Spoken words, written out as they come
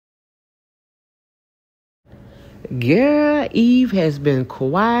Girl, Eve has been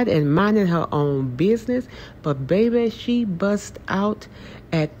quiet and minding her own business, but baby, she bust out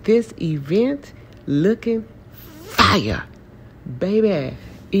at this event looking fire. Baby,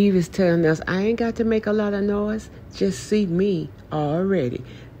 Eve is telling us, I ain't got to make a lot of noise. Just see me already.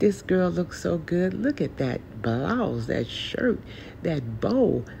 This girl looks so good. Look at that blouse, that shirt, that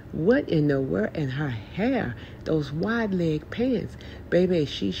bow. What in the world? And her hair, those wide leg pants. Baby,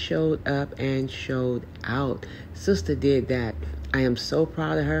 she showed up and showed out. Sister did that. I am so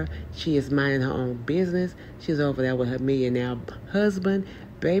proud of her. She is minding her own business. She's over there with her millionaire husband.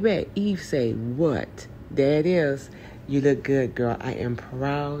 Baby, Eve say, what? There it is. You look good, girl. I am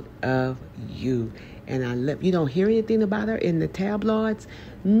proud of you. And I love, you don't hear anything about her in the tabloids?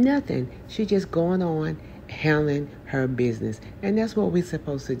 Nothing. She just going on handling her business. And that's what we're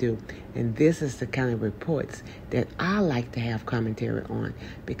supposed to do. And this is the kind of reports that I like to have commentary on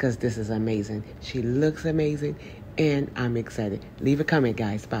because this is amazing. She looks amazing and I'm excited. Leave a comment,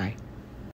 guys. Bye.